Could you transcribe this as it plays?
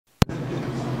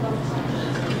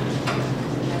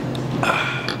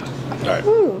Okay.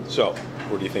 Woo. So,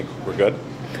 what do you think? We're good?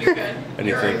 You're good. And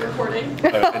you You're think recording?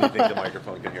 And you think the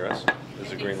microphone can hear us? Is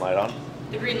the green light on?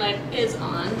 The green light is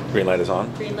on. Green light is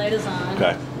on? Green light is on.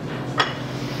 Okay.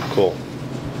 Cool.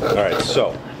 All right,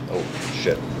 so, oh,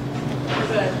 shit. We're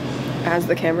good. As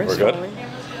the camera's We're good? rolling.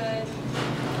 Camera's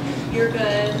good. You're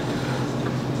good.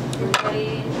 You're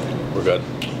ready. We're good.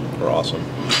 We're awesome.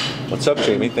 What's up,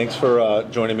 Jamie? Thanks for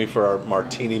joining me for our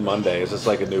Martini Monday. Is this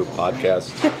like a new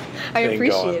podcast I thing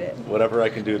appreciate going? it. Whatever I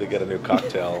can do to get a new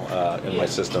cocktail in my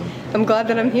system. I'm glad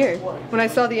that I'm here. When I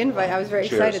saw the invite, I was very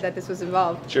Cheers. excited that this was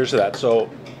involved. Cheers to that. So,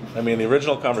 I mean, the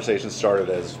original conversation started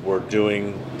as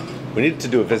we needed to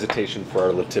do a visitation for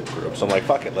our Le Tip group. So I'm like,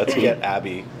 fuck it, let's get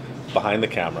Abby behind the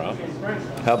camera,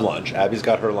 have lunch. Abby's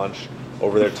got her lunch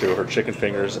over there too, her chicken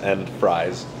fingers and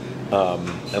fries.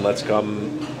 And let's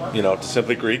come, to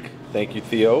Simply Greek. Thank you,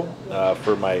 Theo,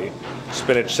 for my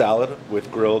spinach salad with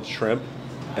grilled shrimp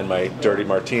and my dirty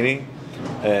martini.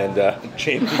 And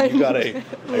Jamie, you got a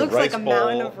Looks rice like a bowl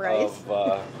mountain of rice.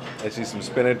 I see some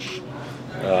spinach,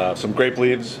 some grape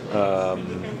leaves. I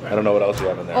don't know what else you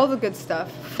have in there. All the good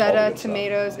stuff. All the Feta, good stuff.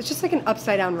 Tomatoes. It's just like an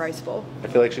upside down rice bowl. I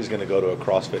feel like she's going to go to a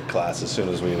CrossFit class as soon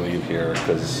as we leave here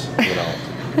because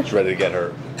she's ready to get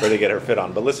her fit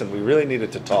on. But listen, we really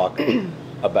needed to talk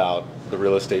about the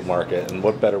real estate market, and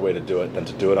what better way to do it than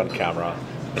to do it on camera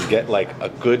and get like a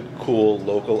good, cool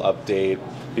local update.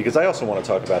 Because I also want to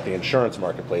talk about the insurance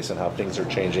marketplace and how things are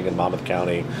changing in Monmouth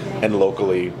County and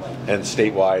locally and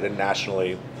statewide and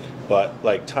nationally. But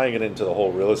like tying it into the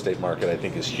whole real estate market, I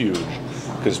think is huge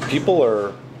because people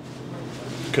are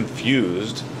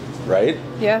confused, right?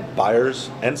 Yeah. Buyers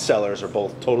and sellers are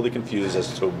both totally confused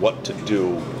as to what to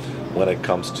do when it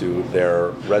comes to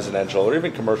their residential or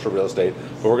even commercial real estate.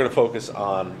 But we're going to focus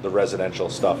on the residential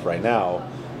stuff right now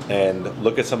and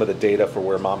look at some of the data for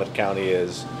where Monmouth County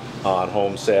is on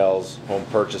home sales, home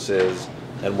purchases,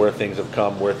 and where things have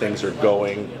come, where things are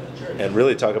going, and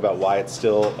really talk about why it's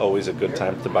still always a good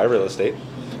time to buy real estate,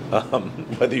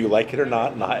 whether you like it or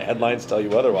not. Not headlines tell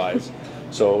you otherwise.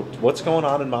 So what's going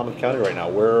on in Monmouth County right now?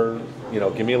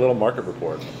 Give me a little market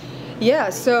report.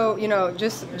 Yeah, so,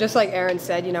 just like Aaron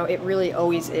said, it really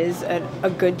always is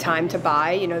a good time to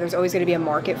buy. There's always going to be a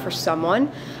market for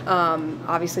someone.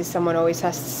 Obviously, someone always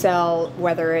has to sell,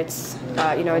 whether it's,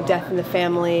 a death in the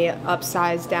family,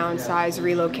 upsize, downsize,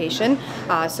 relocation.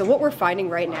 So what we're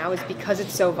finding right now is because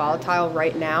it's so volatile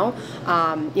right now,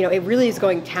 it really is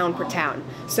going town per town.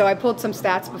 So I pulled some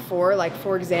stats before, like,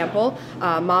 for example,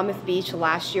 Monmouth Beach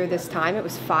last year this time, it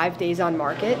was 5 days on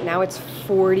market. Now it's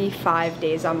 45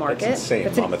 days on market. That's insane.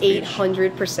 That's an Monmouth Beach.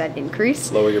 800%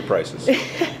 increase. Lower your prices.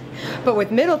 But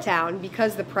with Middletown,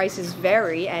 because the prices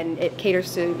vary and it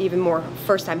caters to even more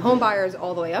first-time homebuyers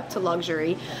all the way up to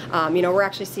luxury, we're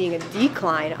actually seeing a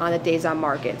decline on the days on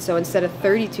market. So instead of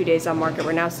 32 days on market,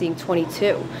 we're now seeing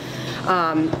 22.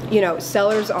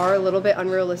 Sellers are a little bit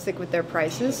unrealistic with their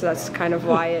prices, so that's kind of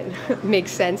why it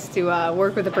makes sense to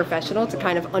work with a professional to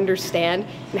kind of understand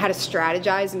and how to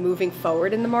strategize moving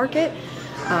forward in the market.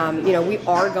 We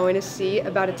are going to see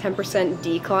about a 10%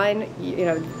 decline,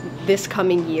 this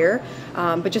coming year.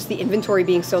 But just the inventory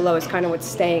being so low is kind of what's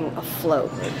staying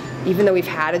afloat. Even though we've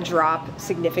had a drop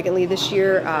significantly this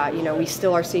year, we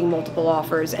still are seeing multiple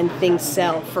offers and things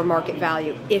sell for market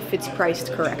value if it's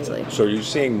priced correctly. So are you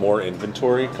seeing more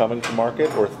inventory coming to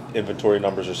market, or inventory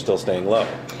numbers are still staying low?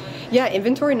 Yeah,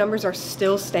 inventory numbers are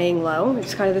still staying low.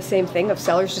 It's kind of the same thing of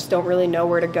sellers just don't really know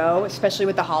where to go, especially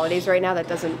with the holidays right now. That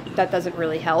doesn't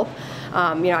really help.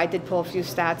 I did pull a few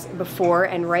stats before,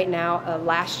 and right now,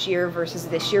 last year versus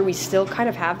this year, we still kind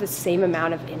of have the same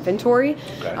amount of inventory.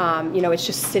 Okay. It's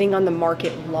just sitting on the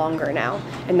market longer now,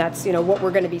 and that's what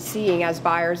we're going to be seeing as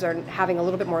buyers are having a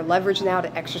little bit more leverage now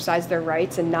to exercise their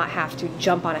rights and not have to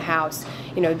jump on a house,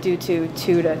 due to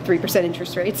 2 to 3%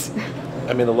 interest rates.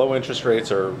 I mean, the low interest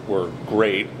rates were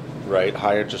great, right?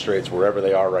 High interest rates, wherever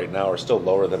they are right now, are still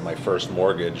lower than my first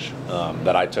mortgage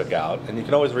that I took out. And you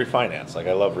can always refinance. Like,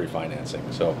 I love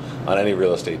refinancing, so on any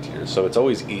real estate tier. So it's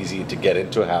always easy to get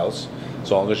into a house.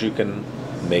 So long as you can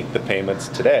make the payments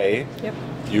today, yep,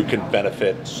 you can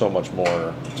benefit so much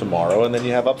more tomorrow, and then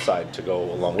you have upside to go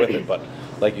along with it. But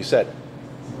like you said,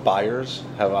 buyers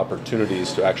have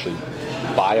opportunities to actually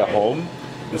buy a home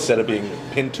instead of being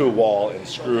pinned to a wall and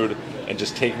screwed and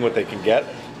just taking what they can get,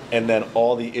 and then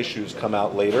all the issues come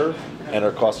out later and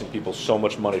are costing people so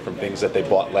much money from things that they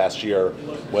bought last year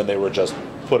when they were just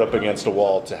put up against a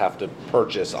wall to have to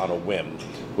purchase on a whim,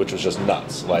 which was just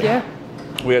nuts. Like, yeah.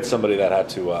 We had somebody that had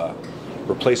to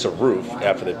replace a roof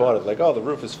after they bought it. Like, oh, the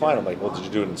roof is fine. I'm like, well, did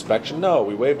you do an inspection? No,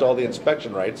 we waived all the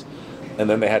inspection rights. and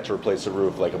then they had to replace the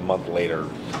roof like a month later,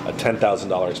 a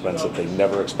 $10,000 expense that they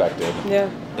never expected. Yeah.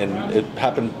 And it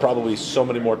happened probably so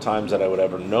many more times than I would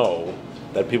ever know,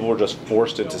 that people were just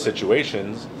forced into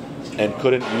situations and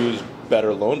couldn't use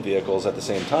better loan vehicles at the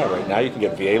same time. Right now you can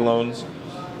get VA loans.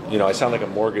 You know, I sound like a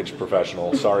mortgage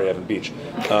professional. Sorry, Evan Beach.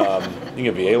 You can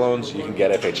get VA loans. You can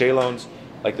get FHA loans.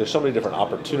 Like, there's so many different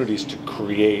opportunities to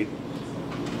create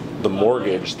the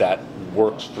mortgage that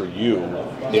works for you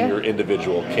in your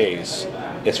individual case,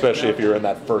 especially if you're in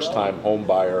that first-time home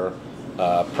buyer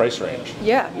price range.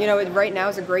 Yeah, you know, right now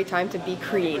is a great time to be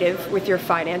creative with your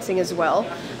financing as well.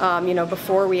 You know,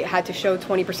 before we had to show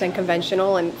 20%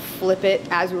 conventional and flip it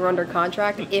as we were under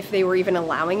contract, if they were even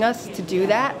allowing us to do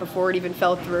that before it even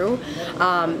fell through.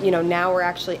 You know, now we're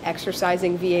actually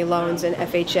exercising VA loans and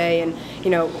FHA and, you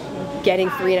know, getting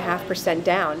 3.5%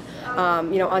 down.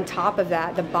 You know, on top of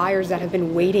that, the buyers that have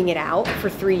been waiting it out for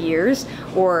 3 years,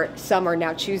 or some are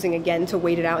now choosing again to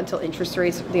wait it out until interest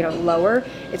rates, you know, lower.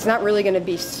 It's not really going to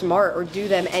be smart or do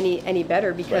them any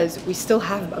better, because we still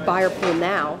have a buyer pool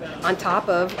now, on top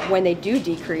of when they do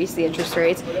decrease the interest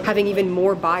rates, having even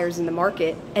more buyers in the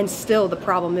market, and still the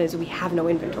problem is we have no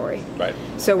inventory. Right.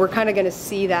 So we're kind of going to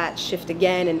see that shift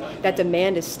again, and that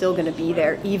demand is still going to be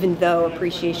there, even though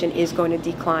appreciation is going to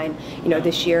decline, you know,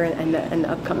 this year and the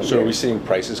upcoming So year. are we seeing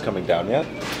prices coming down yet?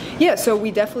 Yeah, so we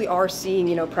definitely are seeing,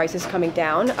 you know, prices coming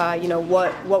down. You know,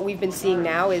 what we've been seeing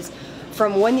now is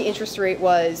from when the interest rate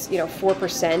was, you know,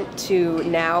 4% to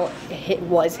now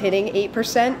was hitting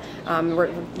 8%.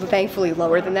 We're thankfully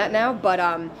lower than that now, but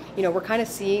you know, we're kind of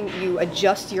seeing you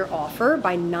adjust your offer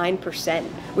by 9%,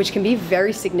 which can be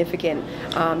very significant,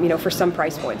 you know, for some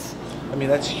price points. I mean,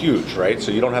 that's huge, right?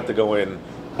 So you don't have to go in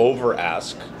over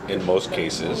ask in most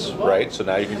cases, right? So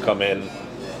now you can come in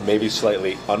maybe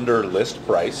slightly under list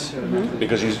price,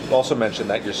 because you also mentioned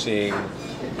that you're seeing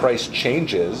price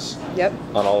changes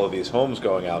on all of these homes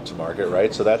going out to market,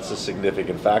 right? So that's a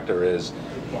significant factor, is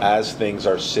as things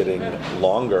are sitting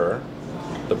longer,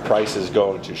 the price is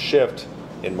going to shift.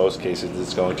 In most cases,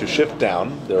 it's going to shift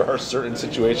down. There are certain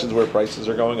situations where prices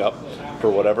are going up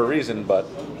for whatever reason, but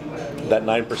that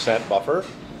 9% buffer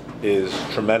is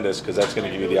tremendous, because that's going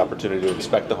to give you the opportunity to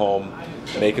inspect the home,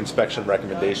 make inspection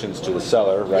recommendations to the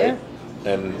seller, right?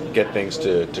 And get things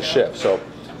to shift. So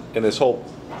in this whole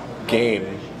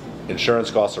game,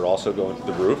 insurance costs are also going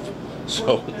through the roof.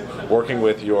 So working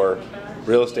with your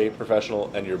real estate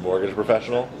professional and your mortgage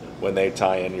professional, when they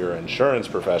tie in your insurance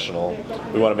professional,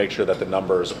 we want to make sure that the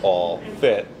numbers all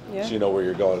fit, so you know where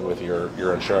you're going with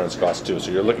your insurance costs too.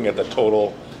 So you're looking at the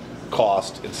total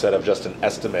cost instead of just an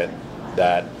estimate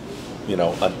that, you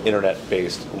know, an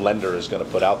internet-based lender is going to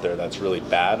put out there that's really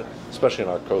bad, especially in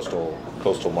our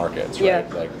coastal markets, right?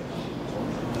 Like,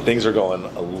 things are going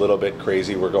a little bit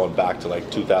crazy. We're going back to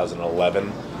like 2011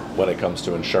 when it comes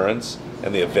to insurance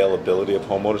and the availability of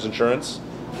homeowners insurance.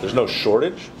 There's no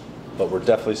shortage, but we're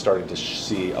definitely starting to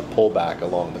see a pullback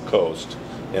along the coast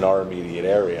in our immediate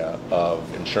area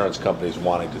of insurance companies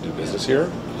wanting to do business here,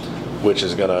 which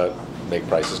is going to make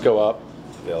prices go up,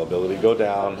 availability go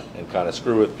down, and kind of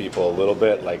screw with people a little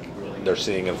bit, like they're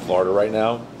seeing in Florida right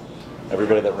now.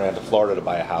 Everybody that ran to Florida to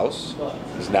buy a house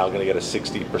is now going to get a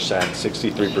 60%,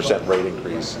 63% rate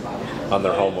increase on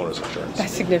their homeowners insurance.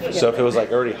 That's significant. So if it was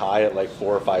like already high at like $4,000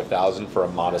 or $5,000 for a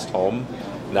modest home,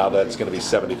 now that's going to be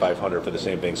 $7,500 for the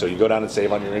same thing. So you go down and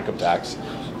save on your income tax,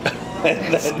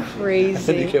 and That's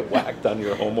crazy. and you get whacked on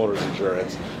your homeowner's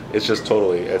insurance. It's just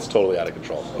totally out of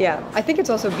control. Yeah, I think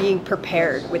it's also being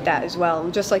prepared with that as well.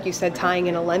 And just like you said, tying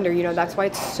in a lender, you know, that's why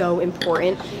it's so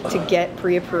important to get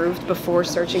pre-approved before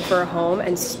searching for a home,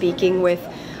 and speaking with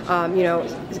you know,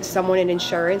 someone in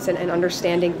insurance, and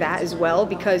understanding that as well,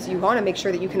 because you want to make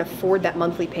sure that you can afford that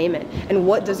monthly payment. And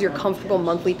what does your comfortable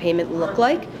monthly payment look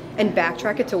like? And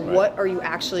backtrack it to what are you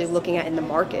actually looking at in the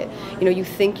market. You know, you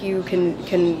think you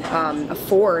can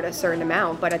afford a certain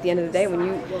amount, but at the end of the day,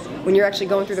 when you're actually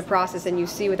going through the process and you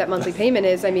see what that monthly payment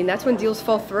is, I mean, that's when deals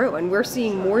fall through. And we're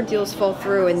seeing more deals fall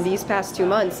through in these past 2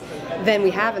 months than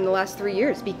we have in the last 3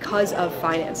 years because of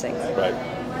financing. Right.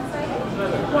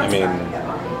 I mean,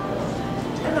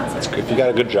 if you got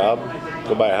a good job,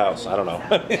 go buy a house. I don't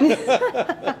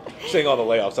know. Seeing all the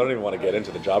layoffs, I don't even want to get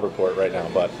into the job report right now,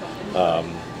 but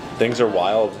things are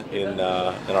wild in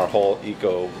our whole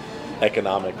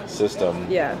economic system.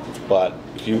 Yeah. But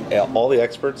all the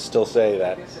experts still say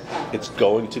that it's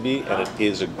going to be, and it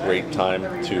is a great time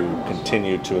to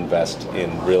continue to invest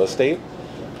in real estate.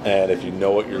 And if you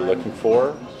know what you're looking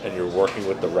for and you're working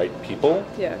with the right people,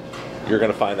 you're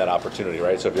going to find that opportunity,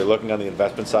 right? So if you're looking on the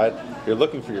investment side, you're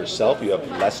looking for yourself, you have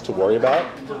less to worry about,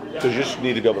 because you just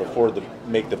need to be able to afford to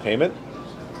make the payment.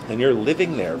 and you're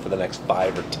living there for the next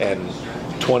 5 or 10,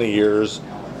 20 years,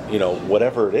 you know,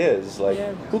 whatever it is, like,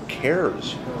 who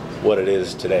cares what it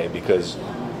is today? Because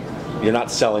you're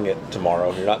not selling it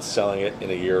tomorrow. You're not selling it in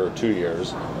a year or 2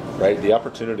 years, right? The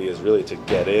opportunity is really to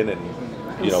get in and,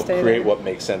 you know, create what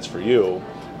makes sense for you,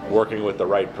 working with the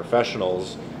right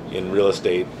professionals in real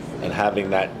estate and having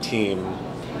that team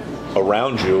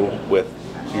around you with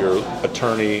your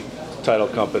attorney, title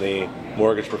company,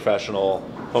 mortgage professional,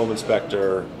 home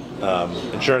inspector,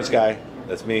 insurance guy,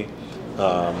 that's me,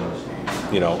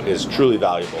 you know, is truly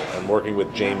valuable. And working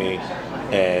with Jamie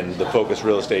and the Focus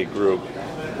Real Estate Group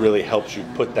really helps you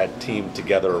put that team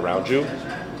together around you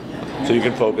so you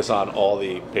can focus on all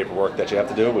the paperwork that you have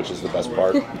to do, which is the best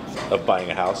part of buying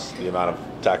a house, the amount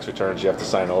of tax returns you have to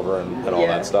sign over and all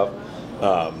that stuff.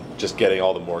 Just getting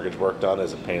all the mortgage work done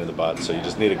is a pain in the butt, so you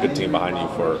just need a good team behind you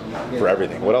for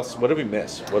everything. What else? What did we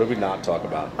miss? What did we not talk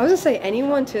about? I was gonna say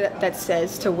anyone that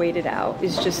says to wait it out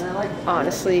is just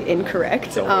honestly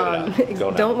incorrect.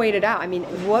 Don't wait it out. I mean,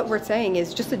 what we're saying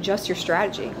is just adjust your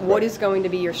strategy. What is going to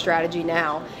be your strategy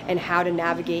now, and how to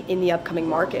navigate in the upcoming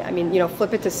market? I mean, you know,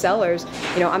 flip it to sellers.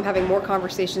 You know, I'm having more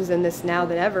conversations in this now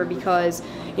than ever because,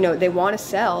 you know, they want to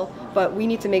sell, but we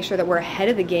need to make sure that we're ahead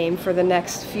of the game for the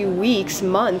next few weeks,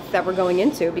 month that we're going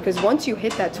into, because once you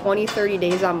hit that 20, 30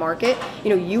 days on market, you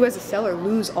know, you as a seller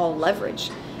lose all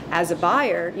leverage. As a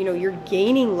buyer, you know, you're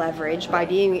gaining leverage by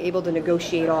being able to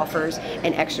negotiate offers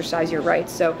and exercise your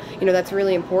rights. So, you know, that's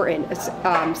really important.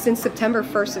 Since September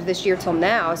 1st of this year till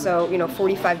now, so, you know,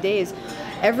 45 days,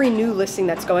 every new listing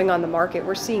that's going on the market,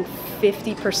 we're seeing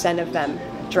 50% of them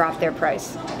drop their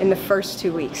price in the first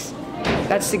 2 weeks.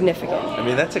 That's significant. I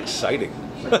mean, that's exciting.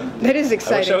 That is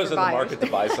exciting. I wish I was in the market to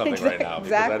buy something right now,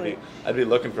 because I'd be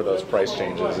looking for those price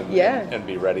changes and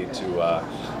be ready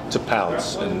to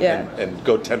pounce and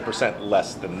go 10%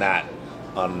 less than that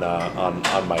on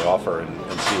my offer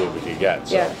and see what we could get.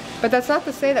 So. Yeah, but that's not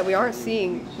to say that we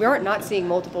aren't not seeing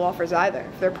multiple offers either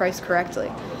if they're priced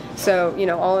correctly. So, you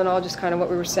know, all in all, just kind of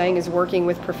what we were saying is working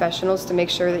with professionals to make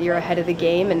sure that you're ahead of the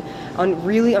game and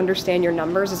really understand your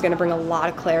numbers is going to bring a lot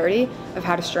of clarity of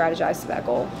how to strategize to that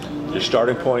goal. Your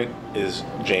starting point is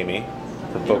Jamie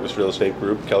from Focus Real Estate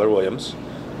Group, Keller Williams.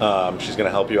 She's going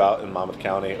to help you out in Monmouth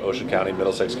County, Ocean County,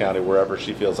 Middlesex County, wherever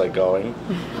she feels like going,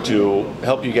 to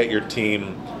help you get your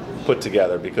team put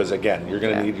together, because, again, you're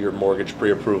going to need your mortgage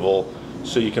pre-approval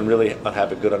so you can really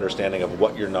have a good understanding of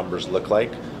what your numbers look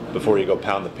like before you go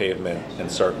pound the pavement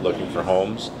and start looking for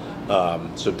homes.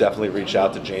 So definitely reach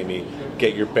out to Jamie,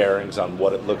 get your bearings on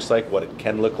what it looks like, what it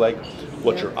can look like,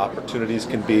 what your opportunities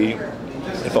can be.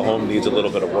 If a home needs a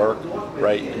little bit of work,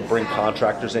 right, you can bring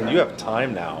contractors in. You have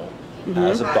time now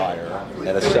as a buyer and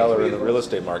a seller in the real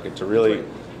estate market to really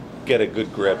get a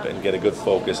good grip and get a good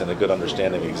focus and a good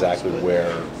understanding exactly where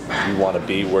you want to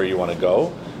be, where you want to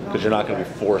go, because you're not going to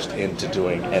be forced into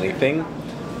doing anything.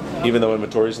 Even though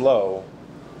inventory is low,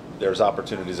 there's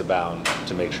opportunities abound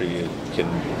to make sure you can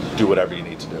do whatever you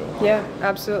need to do. Yeah,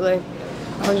 absolutely.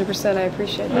 100%, I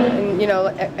appreciate that. And, you know,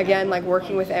 again, like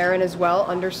working with Aaron as well,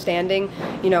 understanding,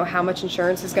 you know, how much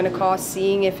insurance is going to cost,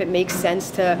 seeing if it makes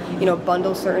sense to, you know,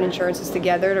 bundle certain insurances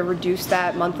together to reduce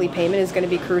that monthly payment is going to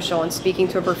be crucial. And speaking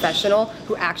to a professional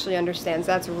who actually understands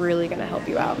that's really going to help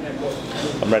you out.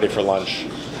 I'm ready for lunch.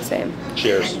 Same.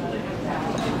 Cheers. You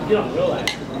don't realize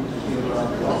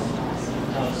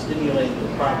how stimulating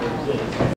the property is.